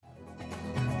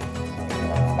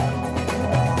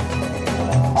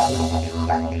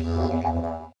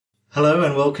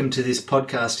and welcome to this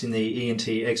podcast in the ENT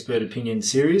Expert Opinion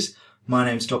series. My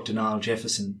name's Dr. Niall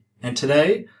Jefferson, and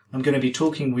today I'm going to be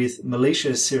talking with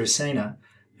Melisha Sirisena,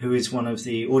 who is one of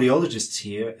the audiologists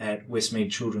here at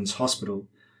Westmead Children's Hospital.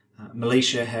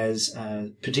 Melisha has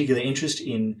a particular interest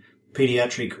in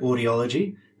pediatric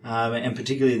audiology and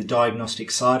particularly the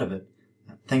diagnostic side of it.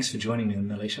 Thanks for joining me,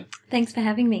 Melisha. Thanks for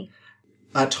having me.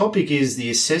 Our topic is the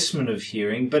assessment of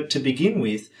hearing, but to begin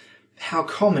with, how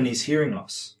common is hearing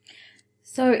loss?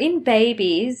 So in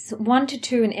babies, 1 to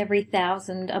 2 in every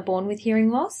 1,000 are born with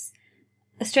hearing loss.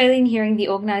 Australian Hearing, the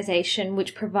organisation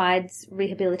which provides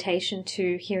rehabilitation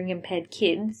to hearing impaired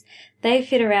kids, they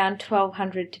fit around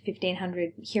 1,200 to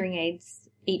 1,500 hearing aids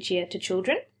each year to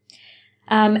children.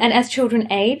 And as children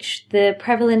age, the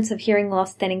prevalence of hearing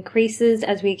loss then increases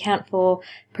as we account for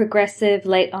progressive,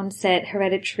 late onset,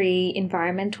 hereditary,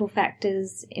 environmental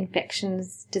factors,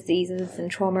 infections, diseases and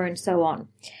trauma and so on.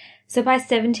 So by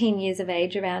 17 years of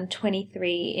age, around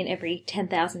 23 in every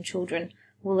 10,000 children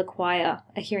will acquire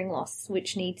a hearing loss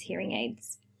which needs hearing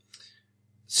aids.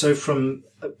 So from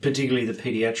particularly the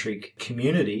pediatric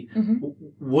community,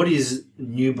 What is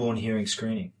newborn hearing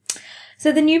screening?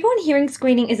 So the newborn hearing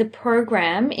screening is a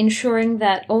program ensuring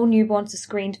that all newborns are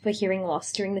screened for hearing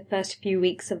loss during the first few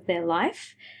weeks of their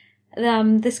life.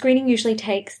 The screening usually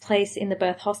takes place in the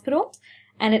birth hospital,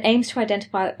 and it aims to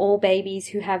identify all babies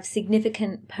who have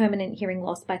significant permanent hearing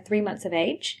loss by 3 months of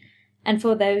age, and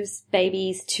for those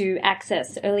babies to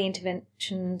access early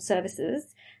intervention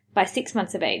services by 6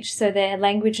 months of age, so their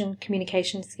language and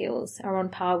communication skills are on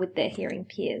par with their hearing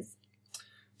peers.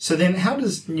 So then how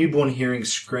does newborn hearing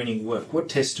screening work? What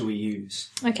tests do we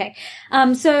use? Okay.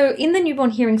 So in the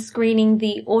newborn hearing screening,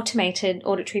 the automated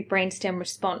auditory brainstem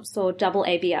response, or double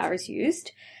ABR, is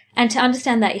used. And to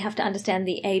understand that, you have to understand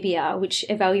the ABR, which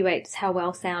evaluates how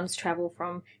well sounds travel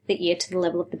from the ear to the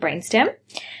level of the brainstem.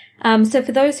 So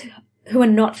for those who are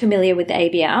not familiar with the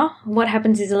ABR, what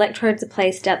happens is electrodes are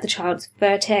placed at the child's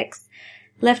vertex,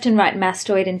 left and right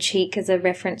mastoid and cheek as a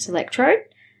reference electrode.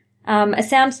 A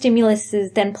sound stimulus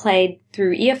is then played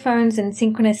through earphones, and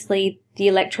synchronously the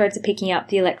electrodes are picking up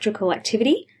the electrical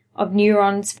activity of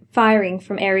neurons firing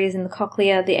from areas in the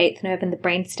cochlea, the eighth nerve and the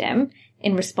brainstem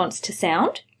in response to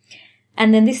sound.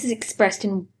 And then this is expressed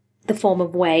in the form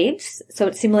of waves, so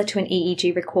it's similar to an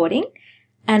EEG recording.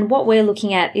 And what we're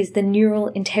looking at is the neural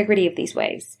integrity of these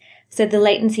waves. So the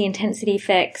latency intensity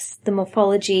effects, the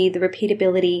morphology, the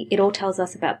repeatability, it all tells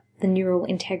us about the neural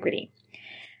integrity.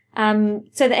 So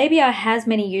the ABR has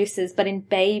many uses, but in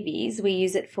babies, we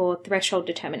use it for threshold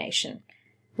determination.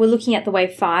 We're looking at the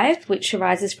wave 5, which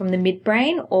arises from the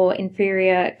midbrain or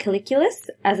inferior colliculus,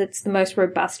 as it's the most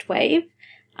robust wave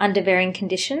under varying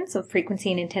conditions of frequency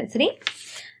and intensity.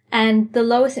 And the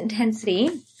lowest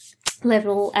intensity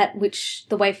level at which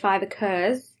the wave 5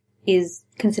 occurs is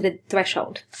considered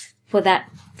threshold for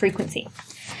that frequency.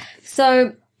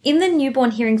 So in the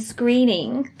newborn hearing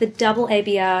screening, the double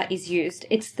ABR is used.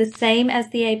 It's the same as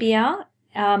the ABR,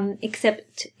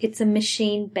 except it's a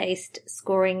machine-based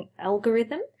scoring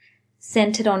algorithm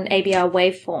centered on ABR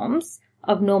waveforms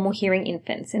of normal hearing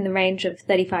infants in the range of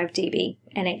 35 dB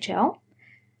NHL.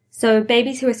 So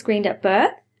babies who are screened at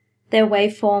birth, their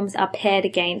waveforms are paired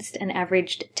against an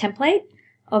averaged template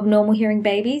of normal hearing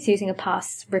babies using a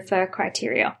pass-refer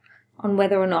criteria on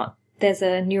whether or not there's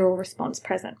a neural response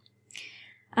present.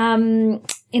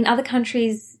 In other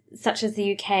countries, such as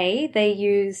the UK, they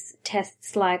use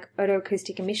tests like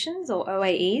otoacoustic emissions, or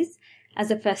OAEs, as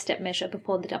a first step measure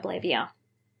before the double ABR.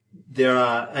 There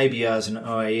are ABRs and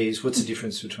OAEs. What's the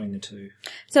difference between the two?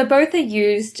 So both are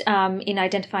used in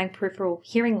identifying peripheral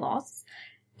hearing loss.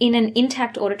 In an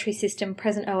intact auditory system,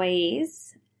 present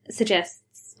OAEs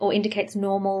suggests or indicates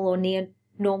normal or near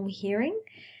normal hearing.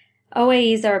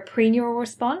 OAEs are a preneural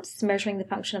response, measuring the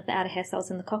function of the outer hair cells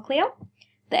in the cochlea.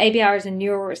 The ABR is a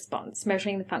neural response,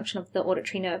 measuring the function of the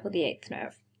auditory nerve or the eighth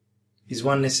nerve. Is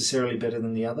one necessarily better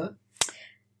than the other?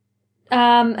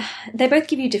 They both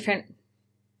give you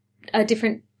a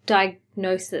different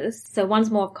diagnosis. So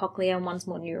one's more of cochlea and one's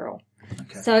more neural.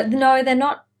 Okay. So no, they're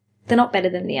not better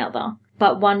than the other,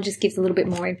 but one just gives a little bit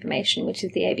more information, which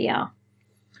is the ABR.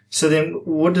 So then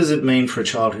what does it mean for a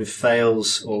child who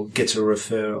fails or gets a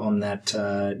refer on that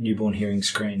newborn hearing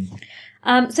screen?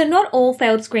 So not all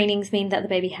failed screenings mean that the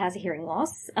baby has a hearing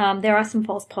loss. There are some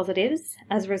false positives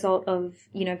as a result of,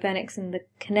 vernix in the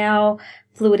canal,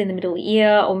 fluid in the middle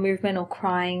ear, or movement or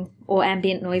crying or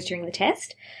ambient noise during the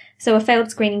test. So a failed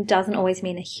screening doesn't always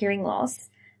mean a hearing loss.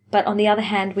 But on the other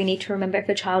hand, we need to remember if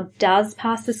a child does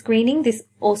pass the screening, this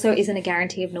also isn't a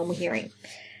guarantee of normal hearing.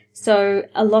 So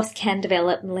a loss can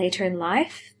develop later in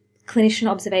life. Clinician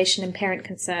observation and parent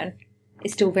concern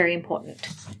is still very important.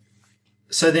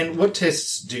 So then what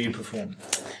tests do you perform?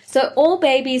 So all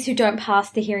babies who don't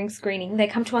pass the hearing screening, they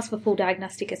come to us for full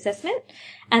diagnostic assessment,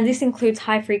 and this includes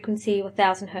high frequency or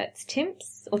 1000 hertz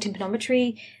TIMPs or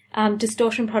tympanometry,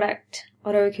 distortion product,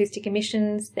 autoacoustic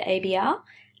emissions, the ABR,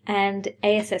 and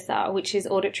ASSR, which is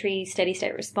auditory steady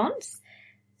state response.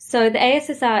 So the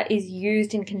ASSR is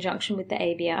used in conjunction with the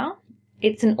ABR.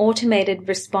 It's an automated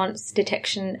response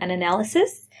detection and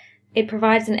analysis. It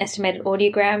provides an estimated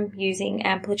audiogram using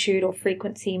amplitude or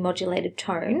frequency modulated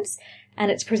tones, and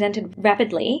it's presented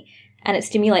rapidly, and it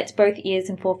stimulates both ears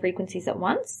and 4 frequencies at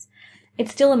once.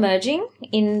 It's still emerging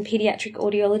in pediatric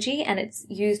audiology, and it's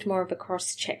used more of a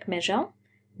cross-check measure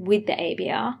with the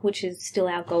ABR, which is still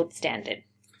our gold standard.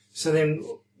 So then,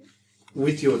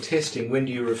 with your testing, when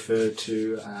do you refer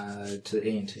to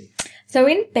ENT? So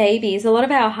in babies, a lot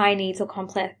of our high needs or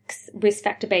complex risk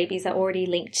factor babies are already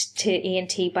linked to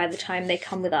ENT by the time they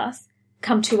come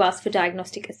to us for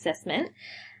diagnostic assessment.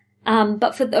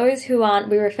 But for those who aren't,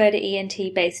 we refer to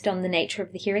ENT based on the nature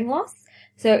of the hearing loss.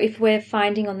 So if we're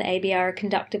finding on the ABR a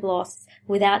conductive loss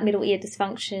without middle ear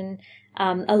dysfunction,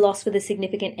 a loss with a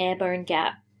significant air bone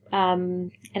gap,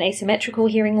 an asymmetrical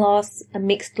hearing loss, a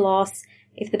mixed loss,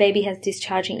 if the baby has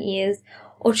discharging ears,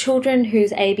 or children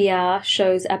whose ABR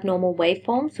shows abnormal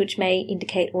waveforms, which may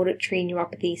indicate auditory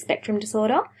neuropathy spectrum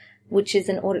disorder, which is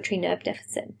an auditory nerve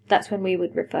deficit. That's when we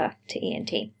would refer to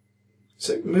ENT.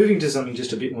 So moving to something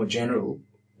just a bit more general,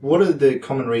 what are the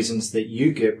common reasons that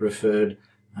you get referred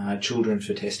children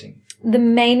for testing? The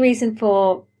main reason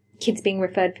for kids being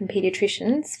referred from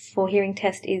paediatricians for hearing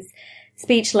test is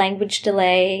speech language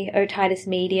delay, otitis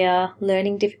media,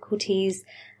 learning difficulties,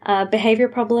 behaviour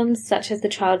problems such as the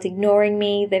child's ignoring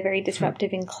me, they're very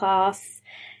disruptive in class.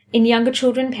 In younger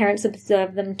children, parents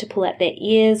observe them to pull out their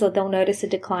ears or they'll notice a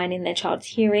decline in their child's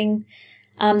hearing.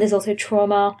 There's also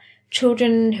trauma.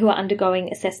 Children who are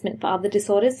undergoing assessment for other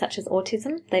disorders such as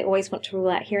autism, they always want to rule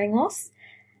out hearing loss.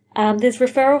 There's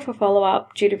referral for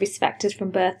follow-up due to risk factors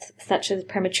from birth such as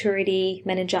prematurity,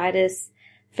 meningitis,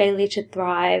 failure to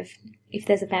thrive, if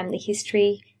there's a family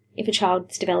history, if a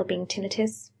child's developing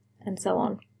tinnitus, and so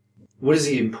on. What is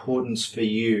the importance for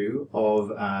you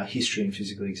of history and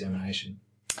physical examination?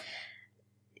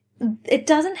 It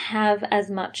doesn't have as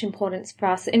much importance for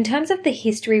us. In terms of the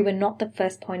history, we're not the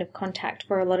first point of contact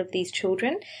for a lot of these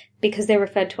children because they're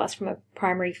referred to us from a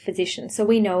primary physician. So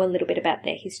we know a little bit about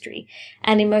their history.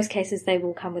 And in most cases, they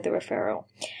will come with a referral.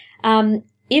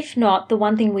 If not, the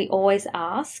one thing we always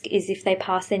ask is if they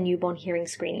pass their newborn hearing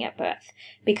screening at birth,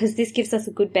 because this gives us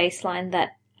a good baseline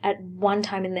that at one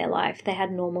time in their life, they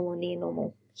had normal or near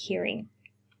normal hearing.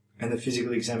 And the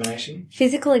physical examination?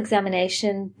 Physical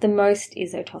examination, the most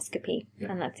is otoscopy,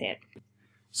 and that's it.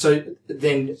 So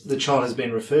then the child has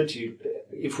been referred to you.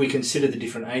 If we consider the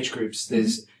different age groups,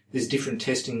 there's different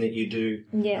testing that you do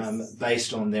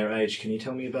based on their age. Can you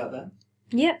tell me about that?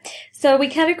 Yep. So we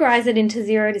categorise it into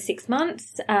 0 to 6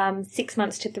 months, 6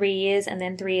 months to 3 years, and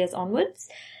then 3 years onwards.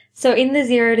 So in the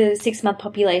 0 to 6 month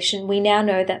population, we now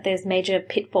know that there's major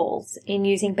pitfalls in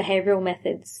using behavioural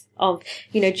methods of,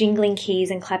 jingling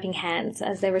keys and clapping hands,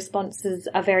 as their responses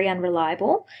are very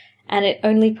unreliable and it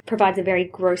only provides a very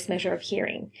gross measure of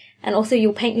hearing. And also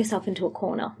you'll paint yourself into a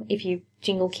corner if you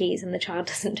jingle keys and the child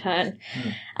doesn't turn.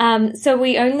 So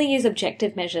we only use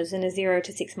objective measures in a 0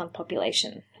 to 6 month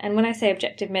population. And when I say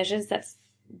objective measures, that's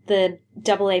the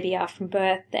double ABR from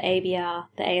birth, the ABR,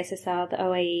 the ASSR, the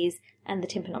OAEs, and the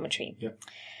tympanometry. Yep.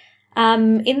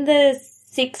 In the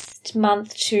 6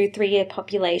 month to 3 year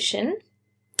population,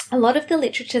 a lot of the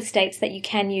literature states that you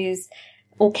can use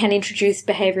or can introduce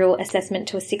behavioural assessment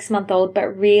to a 6-month-old,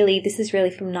 but really this is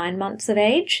really from 9 months of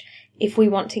age if we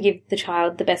want to give the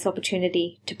child the best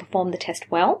opportunity to perform the test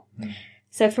well.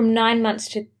 So from 9 months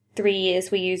to 3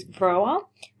 years, we use VROA,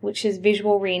 which is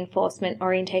Visual Reinforcement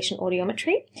Orientation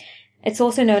Audiometry. It's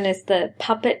also known as the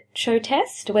puppet show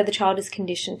test, where the child is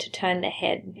conditioned to turn their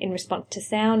head in response to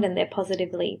sound and they're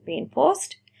positively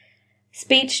reinforced.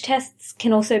 Speech tests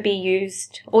can also be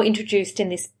used or introduced in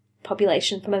this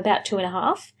population from about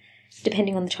 2.5,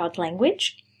 depending on the child's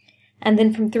language. And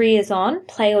then from 3 years on,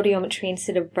 play audiometry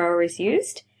instead of VROA is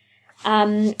used.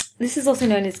 This is also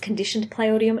known as conditioned play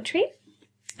audiometry.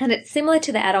 And it's similar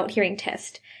to the adult hearing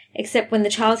test, except when the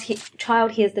child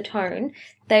hears the tone,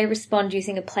 they respond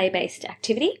using a play-based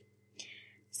activity.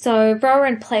 So VROA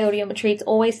and play audiometry is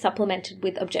always supplemented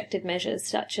with objective measures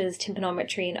such as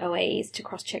tympanometry and OAEs to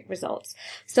cross-check results.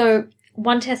 So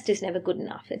one test is never good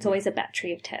enough. It's always a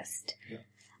battery of tests.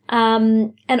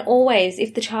 And always,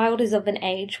 if the child is of an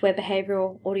age where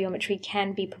behavioural audiometry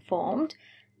can be performed,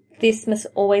 this must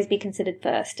always be considered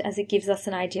first, as it gives us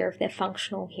an idea of their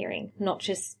functional hearing, not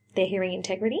just their hearing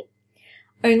integrity.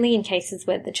 Only in cases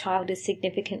where the child is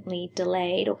significantly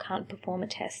delayed or can't perform a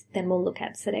test, then we'll look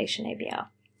at sedation ABR.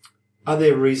 Are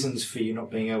there reasons for you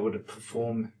not being able to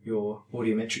perform your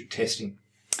audiometric testing?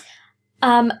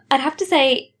 I'd have to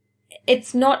say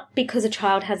it's not because a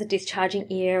child has a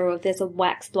discharging ear or there's a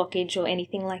wax blockage or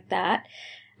anything like that.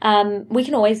 We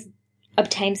can always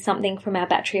obtain something from our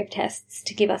battery of tests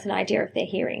to give us an idea of their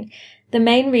hearing. The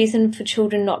main reason for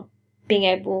children not being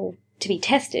able to be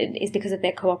tested is because of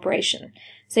their cooperation.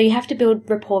 So you have to build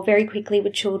rapport very quickly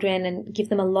with children and give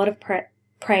them a lot of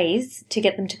praise to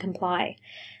get them to comply.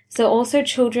 So also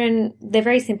children, they're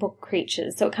very simple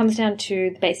creatures. So it comes down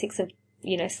to the basics of,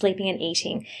 sleeping and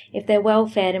eating. If they're well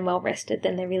fed and well rested,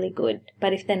 then they're really good.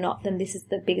 But if they're not, then this is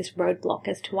the biggest roadblock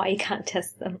as to why you can't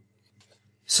test them.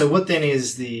 So what then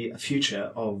is the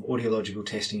future of audiological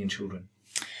testing in children?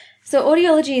 So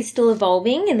audiology is still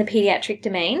evolving in the pediatric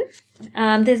domain.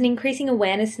 There's an increasing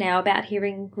awareness now about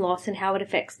hearing loss and how it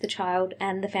affects the child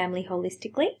and the family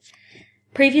holistically.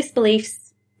 Previous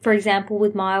beliefs, for example,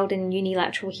 with mild and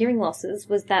unilateral hearing losses,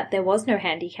 was that there was no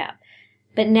handicap.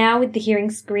 But now with the hearing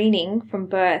screening from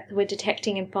birth, we're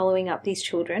detecting and following up these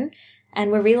children, and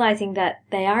we're realizing that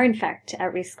they are in fact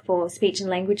at risk for speech and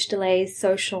language delays,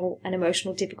 social and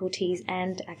emotional difficulties,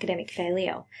 and academic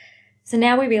failure. So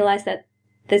now we realize that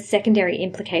there's secondary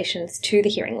implications to the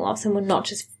hearing loss, and we're not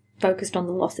just focused on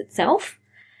the loss itself.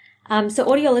 So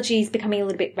audiology is becoming a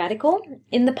little bit radical.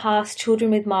 In the past,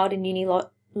 children with mild and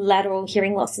unilateral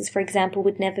hearing losses, for example,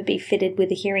 would never be fitted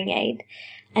with a hearing aid.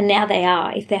 And now they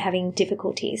are if they're having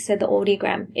difficulties. So the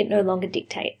audiogram, it no longer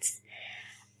dictates.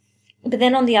 But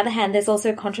then on the other hand, there's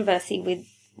also controversy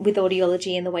with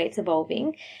audiology and the way it's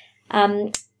evolving.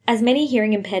 As many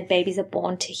hearing impaired babies are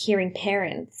born to hearing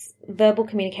parents, verbal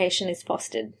communication is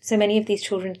fostered. So many of these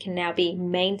children can now be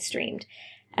mainstreamed,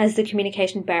 as the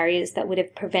communication barriers that would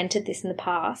have prevented this in the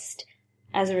past,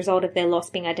 as a result of their loss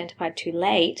being identified too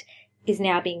late, is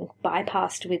now being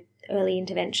bypassed with early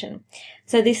intervention.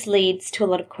 So this leads to a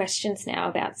lot of questions now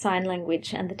about sign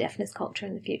language and the deafness culture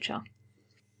in the future.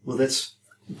 Well, that's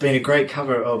been a great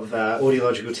cover of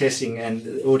audiological testing and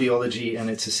audiology and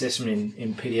its assessment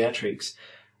in pediatrics.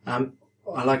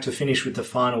 I'd like to finish with the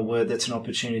final word. That's an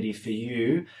opportunity for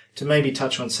you to maybe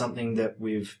touch on something that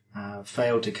we've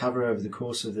failed to cover over the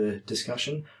course of the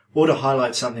discussion, or to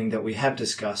highlight something that we have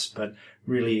discussed but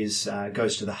really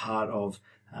goes to the heart of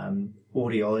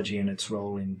audiology and its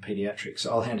role in pediatrics.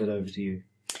 I'll hand it over to you.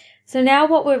 So now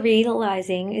what we're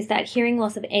realising is that hearing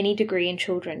loss of any degree in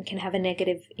children can have a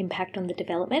negative impact on the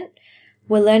development.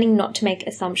 We're learning not to make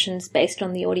assumptions based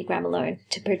on the audiogram alone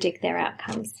to predict their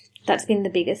outcomes. That's been the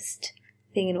biggest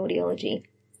thing in audiology.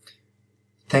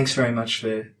 Thanks very much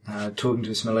for talking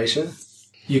to us, Melisha.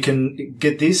 You can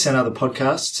get this and other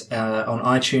podcasts on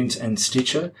iTunes and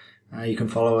Stitcher. You can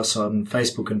follow us on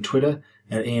Facebook and Twitter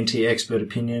at ENT Expert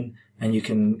Opinion, and you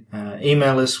can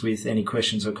email us with any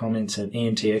questions or comments at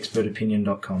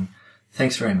entexpertopinion.com.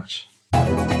 Thanks very much.